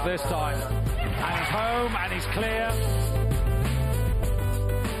the clock this time? And he's home, and he's clear.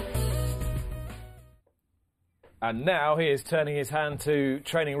 And now he is turning his hand to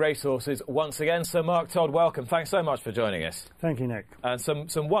training racehorses once again. So, Mark Todd, welcome. Thanks so much for joining us. Thank you, Nick. And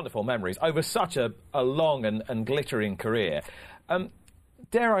some wonderful memories over such a long and glittering career.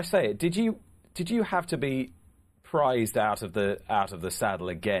 Dare I say it? Did you have to be prized out of the saddle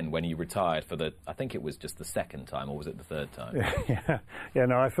again when you retired for I think it was just the 2nd time, or was it the 3rd time? Yeah.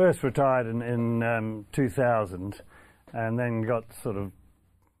 No, I first retired in 2000, and then got sort of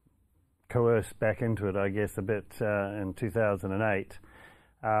coerced back into it, I guess, a bit in 2008.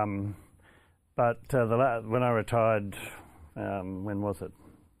 But when I retired, when was it?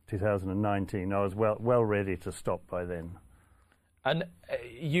 2019. I was well ready to stop by then. And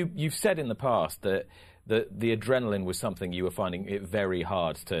you've said in the past that the adrenaline was something you were finding it very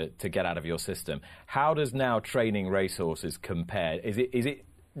hard to get out of your system. How does now training racehorses compare? Is it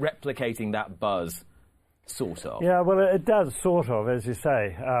replicating that buzz, sort of? Yeah, well, it does, sort of, as you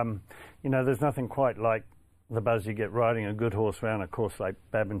say. There's nothing quite like the buzz you get riding a good horse around a course like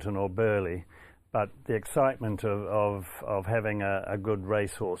Badminton or Burghley, but the excitement of having a good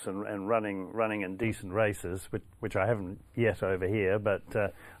racehorse and running in decent races, which I haven't yet over here, but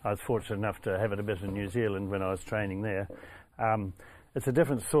I was fortunate enough to have it a bit in New Zealand when I was training there. It's a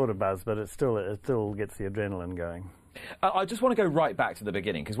different sort of buzz, but it still gets the adrenaline going. I just want to go right back to the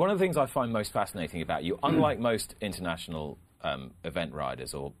beginning, because one of the things I find most fascinating about you, unlike most international event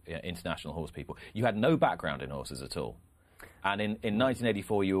riders or international horse people, you had no background in horses at all. And in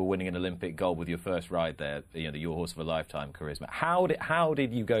 1984, you were winning an Olympic gold with your first ride there, Your Horse of a Lifetime, Charisma. How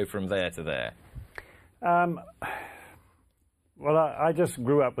did you go from there to there? Well, I just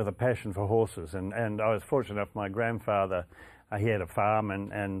grew up with a passion for horses, and I was fortunate enough. My grandfather, he had a farm,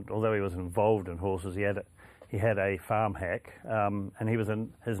 and although he was involved in horses, he had a farm hack, and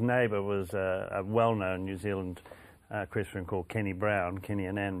his neighbour was a well-known New Zealand equestrian called Kenny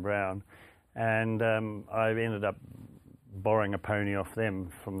and Ann Brown, and I ended up borrowing a pony off them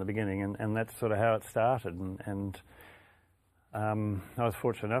from the beginning, and that's sort of how it started. And I was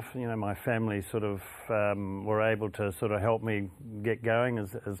fortunate enough, my family sort of were able to sort of help me get going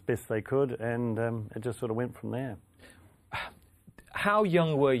as best they could, and it just sort of went from there. How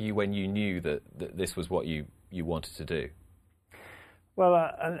young were you when you knew that this was what you wanted to do? Well,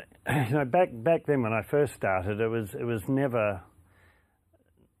 back then when I first started, it was never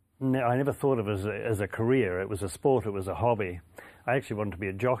I never thought of it as a career. It was a sport, it was a hobby. I actually wanted to be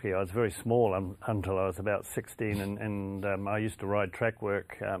a jockey. I was very small until I was about 16, and I used to ride track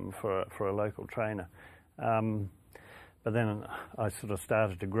work for a local trainer. But then I sort of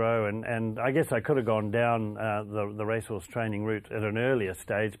started to grow, and I guess I could have gone down the racehorse training route at an earlier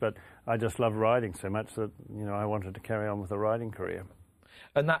stage, but I just loved riding so much that, you know, I wanted to carry on with a riding career.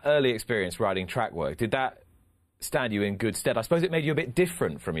 And that early experience riding track work, did that stand you in good stead? I suppose it made you a bit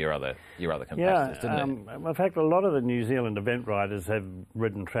different from your other competitors, didn't it? In fact, a lot of the New Zealand event riders have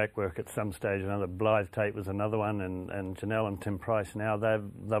ridden track work at some stage or another. Blythe Tate was another one, and Janelle and Tim Price now,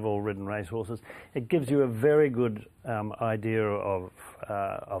 they've all ridden racehorses. It gives you a very good idea of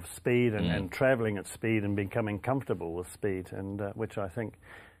speed and travelling at speed and becoming comfortable with speed, and which I think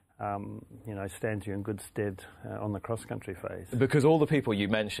you know, stands you in good stead on the cross-country phase. Because all the people you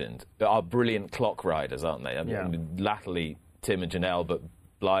mentioned are brilliant clock riders, aren't they? I mean, latterly, Tim and Janelle, but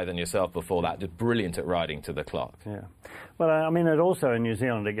Blythe and yourself before that, just brilliant at riding to the clock. Yeah. Well, I mean, it also in New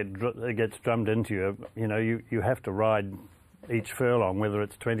Zealand, it gets drummed into you. You know, you have to ride each furlong, whether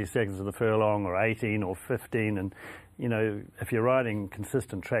it's 20 seconds of the furlong or 18 or 15. And, you know, if you're riding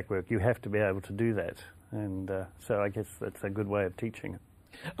consistent track work, you have to be able to do that. And so I guess that's a good way of teaching it.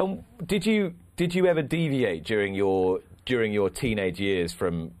 Did you ever deviate during your teenage years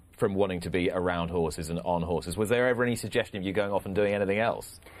from wanting to be around horses and on horses? Was there ever any suggestion of you going off and doing anything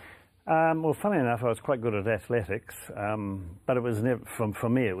else? Well, funny enough, I was quite good at athletics, but it was never, for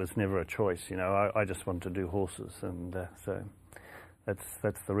me, it was never a choice. You know, I just wanted to do horses, and so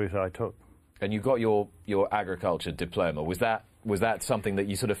that's the route I took. And you got your agriculture diploma. Was that something that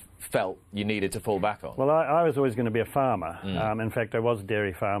you sort of felt you needed to fall back on? Well, I was always going to be a farmer. In fact, I was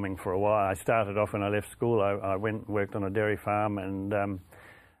dairy farming for a while. I started off when I left school. I went and worked on a dairy farm, and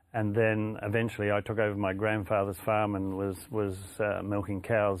then eventually I took over my grandfather's farm and was milking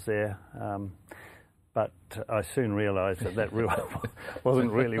cows there. But I soon realised that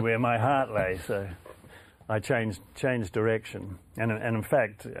wasn't really where my heart lay. So I changed direction, and in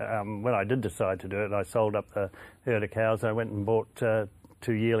fact, when I did decide to do it, I sold up the herd of cows. I went and bought 2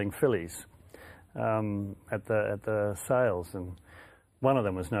 yearling fillies at the sales, and one of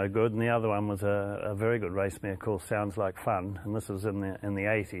them was no good, and the other one was a very good race mare called Sounds Like Fun, and this was in the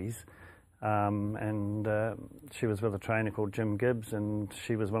 80s, and she was with a trainer called Jim Gibbs, and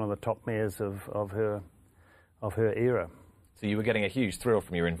she was one of the top mares of her era. So you were getting a huge thrill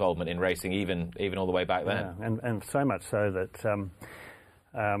from your involvement in racing, even all the way back then. Yeah, and so much so that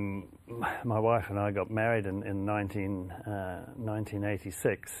my wife and I got married in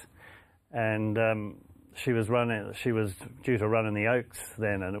 1986, and she was due to run in the Oaks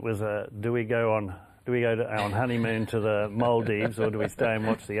then, and it was do we go on honeymoon to the Maldives, or do we stay and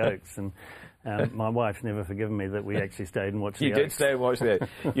watch the Oaks? And my wife's never forgiven me that we actually stayed and watched the Oaks. You did stay and watch the Oaks.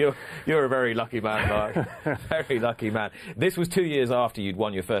 You're a very lucky man, Mark. Very lucky man. This was 2 years after you'd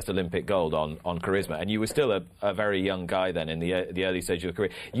won your first Olympic gold on Charisma, and you were still a very young guy then in the early stage of your career.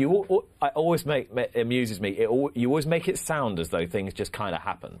 You always amuses me. You always make it sound as though things just kind of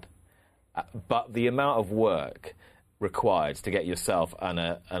happened, but the amount of work required to get yourself and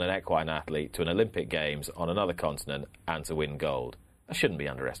an equine athlete to an Olympic Games on another continent and to win gold, that shouldn't be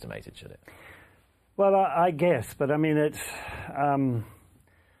underestimated, should it? Well, I guess, but I mean, it's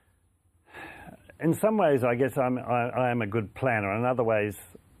in some ways, I guess I am a good planner. In other ways,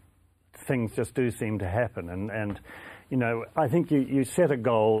 things just do seem to happen, and you know, I think you set a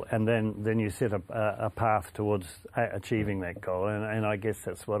goal and then you set a path towards achieving that goal, and I guess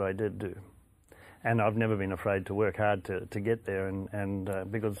that's what I did do. And I've never been afraid to work hard to get there, and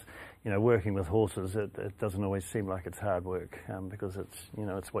because, you know, working with horses, it doesn't always seem like it's hard work, because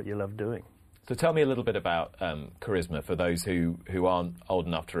it's what you love doing. So tell me a little bit about Charisma for those who aren't old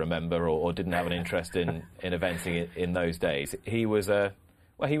enough to remember or didn't have an interest in eventing in those days. He was a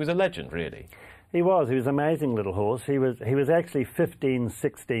legend, really. He was an amazing little horse. He was actually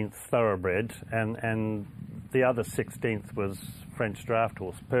 16th thoroughbred, and the other 16th was French draft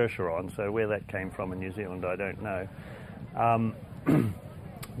horse Percheron. So where that came from in New Zealand, I don't know.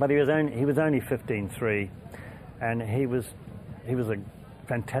 But he was only 15.3, and he was a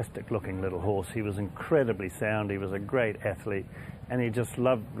fantastic looking little horse. He was incredibly sound. He was a great athlete, and he just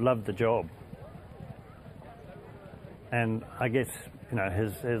loved the job. And I guess, you know,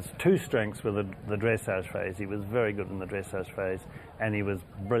 his two strengths were the dressage phase. He was very good in the dressage phase, and he was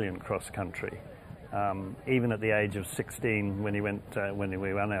brilliant cross country. Even at the age of 16, when we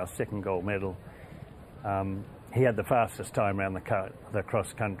won our second gold medal, he had the fastest time around the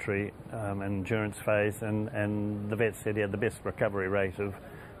cross country endurance phase, and the vet said he had the best recovery rate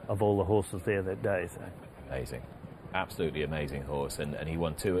of all the horses there that day. So. Amazing. Absolutely amazing horse, and he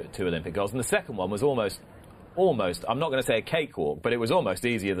won two Olympic golds. And the second one was almost, I'm not going to say a cakewalk, but it was almost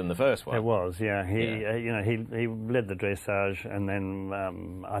easier than the first one. It was, yeah. He led the dressage, and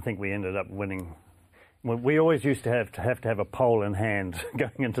then I think we ended up winning. We always used to have a pole in hand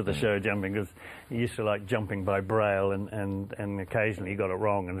going into the show jumping, because he used to like jumping by braille, and occasionally he got it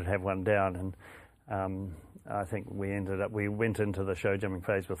wrong and would have one down. And I think we went into the show jumping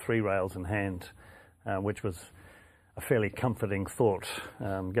phase with 3 rails in hand, which was a fairly comforting thought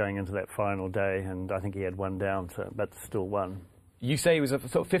going into that final day. And I think he had one down, but still won. You say he was a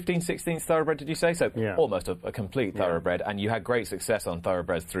sort of 15th, 16th thoroughbred, did you say? So yeah. Almost a complete thoroughbred, and you had great success on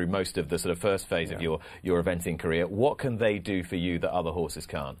thoroughbreds through most of the sort of first phase of your eventing career. What can they do for you that other horses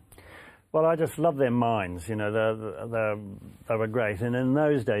can't? Well, I just love their minds. You know, they were great. And in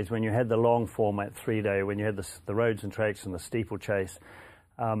those days, when you had the long format 3-day, when you had the roads and tracks and the steeplechase,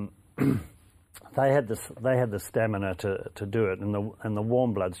 they had the stamina to do it, and the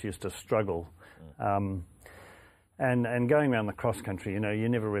warm bloods used to struggle. And going around the cross country, you know, you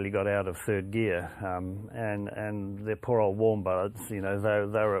never really got out of third gear, and the poor old warm bloods, you know,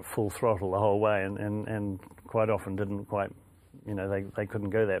 they were at full throttle the whole way, and quite often didn't quite, you know, they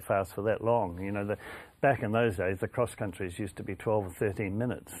couldn't go that fast for that long. You know, back in those days, the cross countries used to be 12 or 13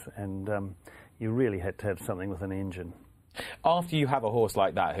 minutes, and you really had to have something with an engine. After you have a horse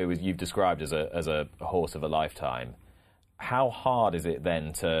like that, who you've described as a horse of a lifetime, how hard is it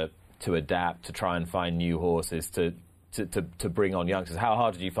then to adapt, to try and find new horses, to bring on youngsters? How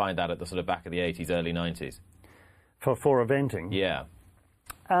hard did you find that at the sort of back of the 80s, early 90s? For eventing? Yeah.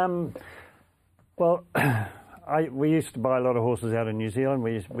 Well, we used to buy a lot of horses out in New Zealand.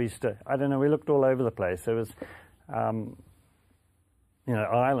 We used to, I don't know, we looked all over the place. There was, you know,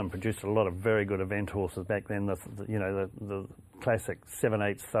 Ireland produced a lot of very good event horses back then. The classic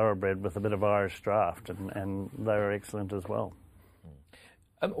 7/8 thoroughbred with a bit of Irish draft, and they were excellent as well.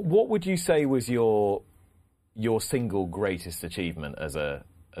 What would you say was your single greatest achievement as an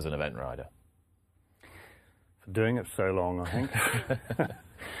event rider? For doing it so long, I think.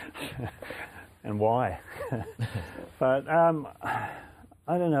 And why? But I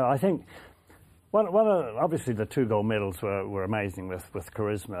don't know. I think one of obviously the 2 gold medals were amazing with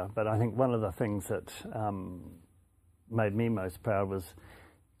Charisma, but I think one of the things that made me most proud was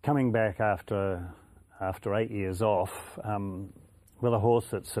coming back after 8 years off. With a horse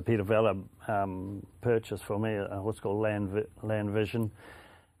that Sir Peter Vella purchased for me, a horse called Land Vision,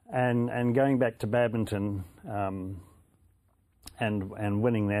 and going back to badminton and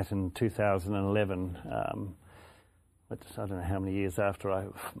winning that in 2011, which I don't know how many years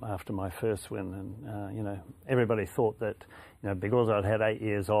after my first win, and you know, everybody thought that, you know, because I'd had 8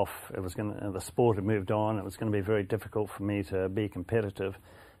 years off, the sport had moved on. It was going to be very difficult for me to be competitive.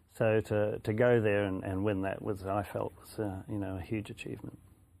 So to go there and win that I felt was you know, a huge achievement.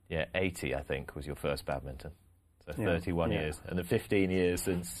 Yeah, 80 I think was your first badminton. So 31 years, and the 15 years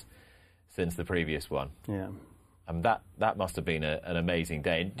since the previous one. Yeah, and that must have been an amazing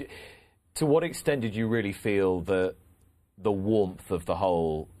day. And to what extent did you really feel the warmth of the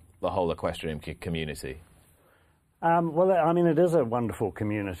whole equestrian community? Well, I mean, it is a wonderful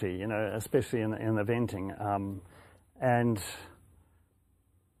community, you know, especially in eventing, and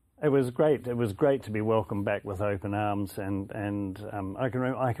it was great. It was great to be welcomed back with open arms, and I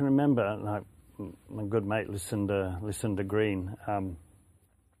can remember, like, my good mate Lucinda Green.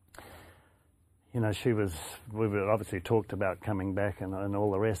 You know, we were obviously talked about coming back and all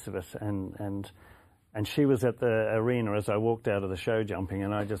the rest of it, and she was at the arena as I walked out of the show jumping,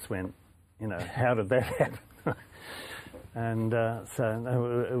 and I just went, you know, how did that happen? And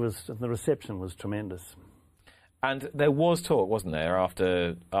so it was, the reception was tremendous. And there was talk, wasn't there,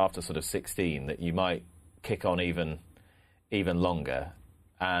 after sort of 16, that you might kick on even longer,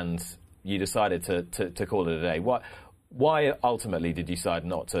 and you decided to call it a day. Why ultimately did you decide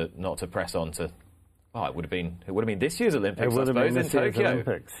not to press on to? Oh, it would have been this year's Olympics, I suppose, in Tokyo.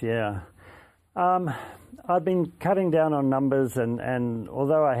 Olympics, yeah. I've been cutting down on numbers, and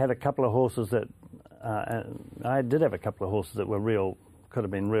although I had a couple of horses that I did have a couple of horses that were could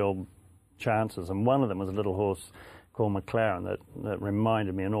have been real chances, and one of them was a little horse called McLaren that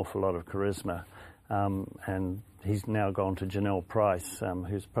reminded me an awful lot of Charisma, and he's now gone to Janelle Price,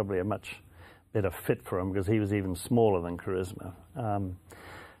 who's probably a much better fit for him because he was even smaller than Charisma.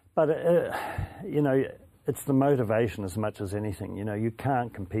 But you know, it's the motivation as much as anything. You know, you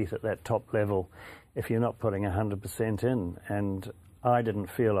can't compete at that top level if you're not putting 100% in, and I didn't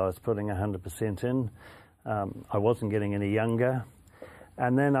feel I was putting 100% in. I wasn't getting any younger.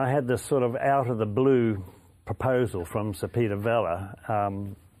 And then I had this sort of out of the blue proposal from Sir Peter Vella,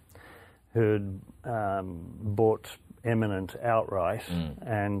 who'd bought Eminent outright,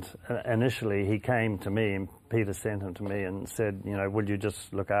 and initially he came to me, and Peter sent him to me and said, you know, would you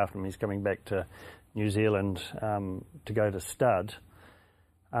just look after him? He's coming back to New Zealand to go to stud.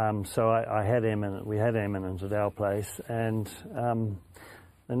 So I had Eminent, we had Eminent at our place, and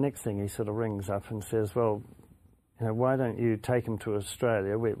the next thing he sort of rings up and says, well, you know, why don't you take him to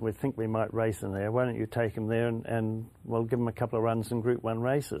Australia? We think we might race in there. Why don't you take him there and we'll give him a couple of runs in Group 1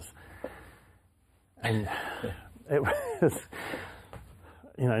 races? And it was,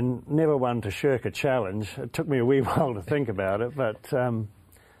 you know, never one to shirk a challenge. It took me a wee while to think about it, but then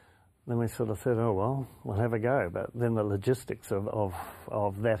we sort of said, oh, well, we'll have a go. But then the logistics of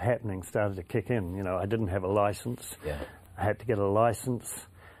that happening started to kick in. You know, I didn't have a licence. Yeah. I had to get a licence.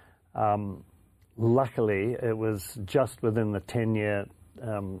 Luckily, it was just within the 10-year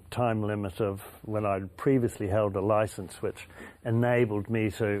time limit of when I'd previously held a licence, which enabled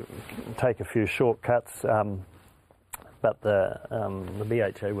me to take a few shortcuts. But the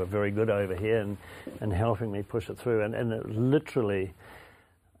BHA were very good over here in helping me push it through. And it literally,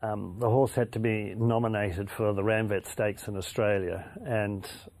 the horse had to be nominated for the Ramvet Stakes in Australia and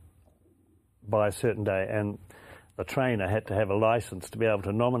by a certain day. And the trainer had to have a licence to be able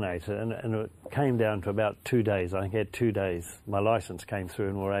to nominate it, and it came down to about 2 days. I think I had 2 days. My licence came through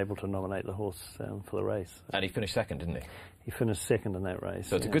and we were able to nominate the horse for the race. And he finished second, didn't he? He finished second in that race.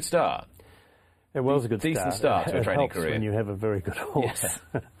 So it's a good start. It was a good decent start to a training helps career when you have a very good horse.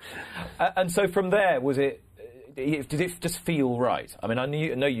 Yeah. And so from there, did it just feel right? I mean, I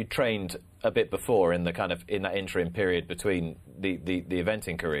know you trained a bit before in that interim period between the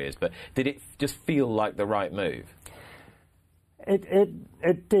eventing careers, but did it just feel like the right move?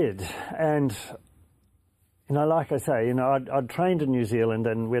 It did, and you know, like I say, you know, I'd trained in New Zealand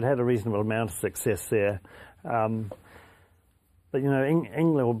and we'd had a reasonable amount of success there. But you know,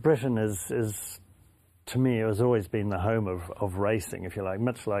 England or Britain is to me, it has always been the home of racing, if you like,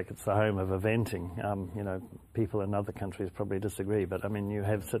 much like it's the home of eventing. You know, people in other countries probably disagree, but I mean, you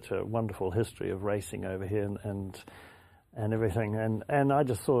have such a wonderful history of racing over here and everything, and I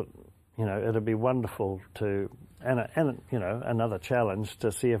just thought, you know, it'd be wonderful to, and you know, another challenge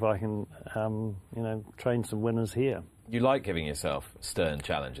to see if I can, you know, train some winners here. You like giving yourself stern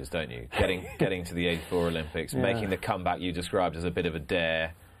challenges, don't you? Getting to the 84 Olympics, yeah. Making the comeback you described as a bit of a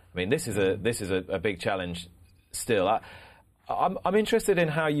dare. I mean, this is a big challenge still. I'm interested in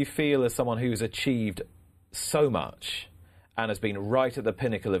how you feel as someone who's achieved so much and has been right at the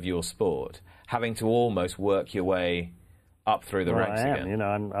pinnacle of your sport, having to almost work your way up through the ranks again. You know,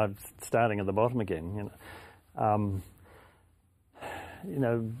 I'm starting at the bottom again. You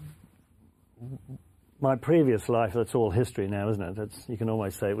know, my previous life, that's all history now, isn't it? You can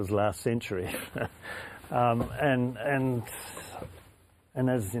almost say it was last century. And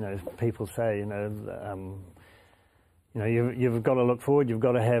as, you know, people say, you know, you've got to look forward. You've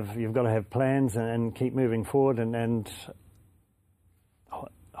got to have plans and keep moving forward. And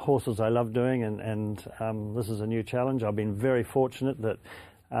horses I love doing, and this is a new challenge. I've been very fortunate that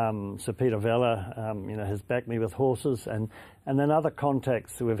Sir Peter Vella, you know, has backed me with horses, and then other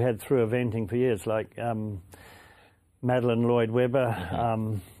contacts that we've had through eventing for years, like Madeline Lloyd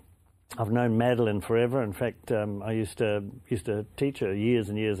Webber. I've known Madeline forever. In fact, I used to teach her years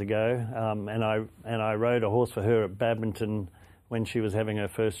and years ago, and I rode a horse for her at Badminton when she was having her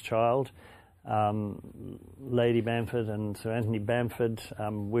first child. Lady Bamford and Sir Anthony Bamford.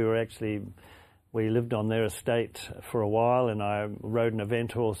 We lived on their estate for a while, and I rode an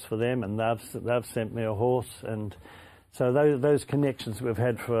event horse for them, and they've sent me a horse, and so those connections we've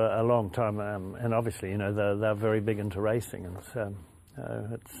had for a long time, and obviously, you know, they're very big into racing, and so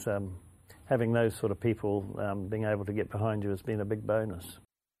it's having those sort of people being able to get behind you has been a big bonus.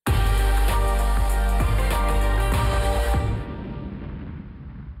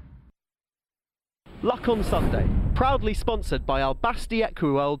 Luck on Sunday, proudly sponsored by Al Basti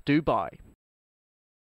Equiworld Dubai.